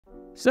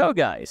So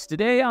guys,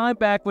 today I'm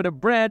back with a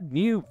brand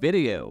new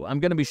video. I'm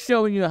going to be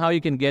showing you how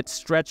you can get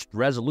stretched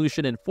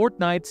resolution in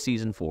Fortnite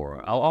Season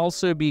 4. I'll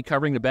also be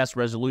covering the best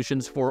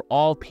resolutions for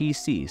all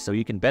PCs so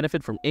you can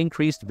benefit from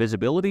increased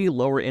visibility,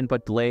 lower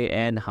input delay,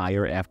 and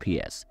higher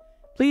FPS.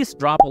 Please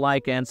drop a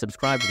like and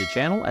subscribe to the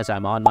channel as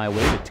I'm on my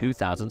way to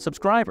 2,000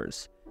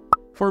 subscribers.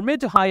 For mid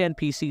to high-end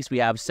PCs, we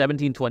have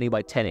 1720 by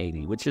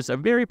 1080, which is a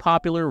very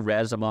popular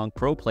res among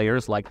pro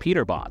players like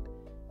Peterbot.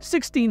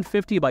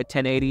 1650 by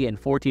 1080 and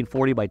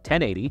 1440 by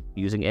 1080.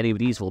 Using any of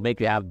these will make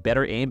you have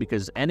better aim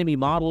because enemy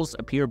models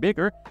appear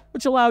bigger,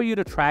 which allow you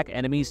to track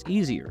enemies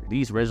easier.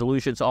 These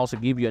resolutions also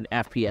give you an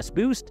FPS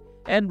boost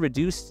and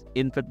reduced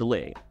input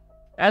delay.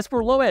 As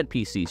for low-end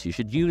PCs, you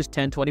should use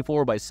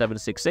 1024 by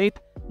 768,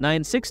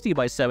 960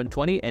 by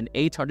 720, and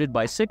 800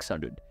 by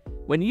 600.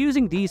 When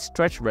using these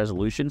stretch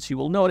resolutions, you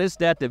will notice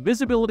that the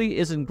visibility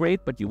isn't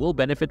great, but you will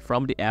benefit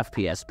from the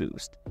FPS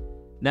boost.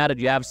 Now that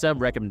you have some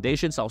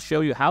recommendations, I'll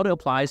show you how to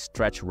apply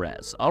stretch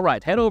res.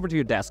 Alright, head over to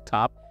your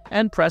desktop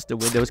and press the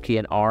Windows key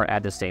and R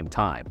at the same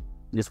time.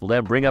 This will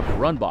then bring up the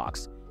run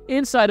box.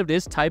 Inside of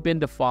this, type in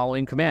the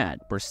following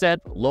command,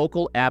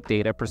 %local app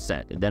data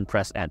 %, and then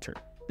press enter.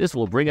 This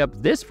will bring up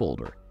this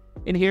folder.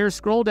 In here,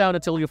 scroll down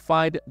until you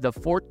find the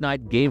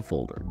Fortnite game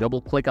folder.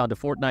 Double-click on the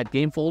Fortnite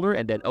game folder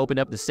and then open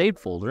up the saved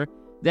folder,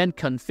 then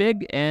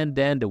config and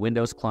then the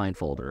Windows client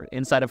folder.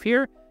 Inside of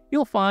here,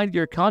 you'll find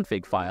your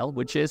config file,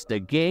 which is the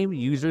game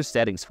user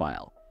settings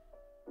file.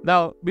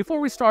 Now,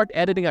 before we start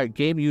editing our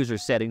game user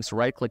settings,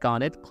 right-click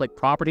on it, click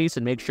properties,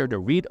 and make sure the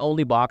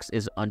read-only box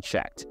is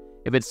unchecked.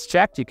 If it's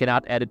checked, you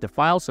cannot edit the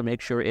file, so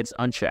make sure it's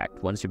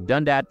unchecked. Once you've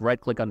done that,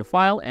 right-click on the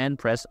file and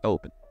press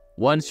open.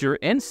 Once you're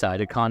inside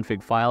the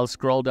config file,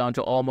 scroll down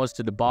to almost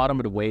to the bottom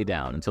of the way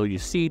down until you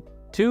see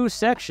two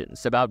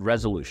sections about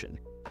resolution.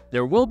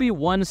 There will be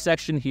one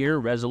section here,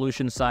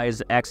 resolution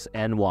size X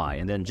and Y,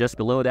 and then just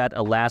below that,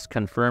 a last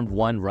confirmed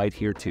one right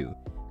here too.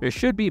 There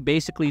should be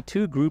basically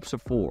two groups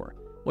of 4.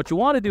 What you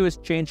want to do is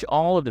change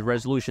all of the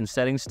resolution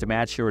settings to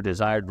match your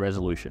desired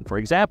resolution. For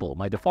example,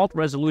 my default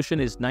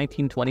resolution is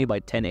 1920 by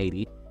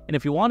 1080, and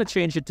if you want to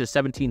change it to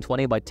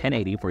 1720 by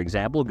 1080, for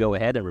example, go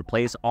ahead and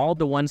replace all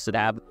the ones that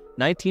have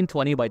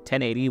 1920 by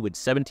 1080 with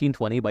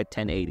 1720 by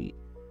 1080.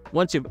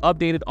 Once you've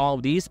updated all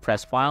of these,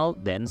 press File,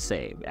 then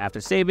Save.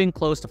 After saving,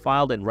 close the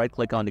file, then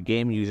right-click on the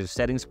Game User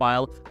Settings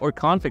file or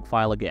config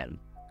file again.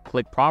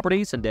 Click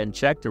Properties and then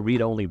check the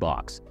read-only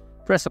box.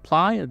 Press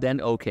Apply and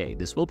then OK.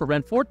 This will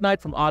prevent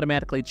Fortnite from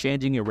automatically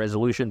changing your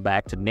resolution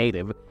back to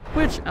native,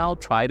 which I'll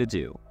try to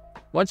do.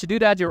 Once you do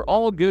that, you're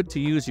all good to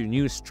use your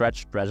new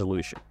stretched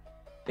resolution.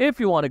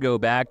 If you want to go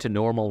back to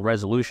normal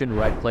resolution,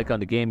 right-click on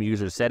the Game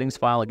User Settings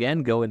file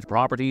again, go into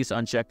Properties,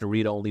 uncheck the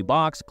read-only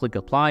box, click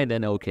Apply, and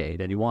then OK.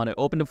 Then you want to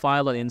open the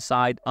file and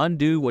inside,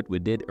 undo what we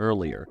did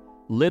earlier.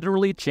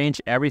 Literally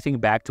change everything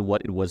back to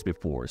what it was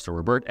before, so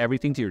revert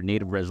everything to your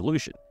native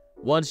resolution.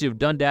 Once you've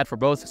done that for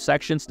both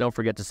sections, don't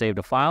forget to save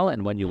the file,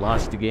 and when you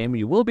launch the game,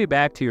 you will be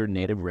back to your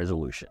native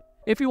resolution.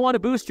 If you want to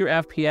boost your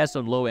FPS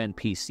on low-end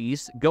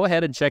PCs, go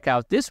ahead and check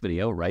out this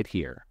video right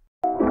here.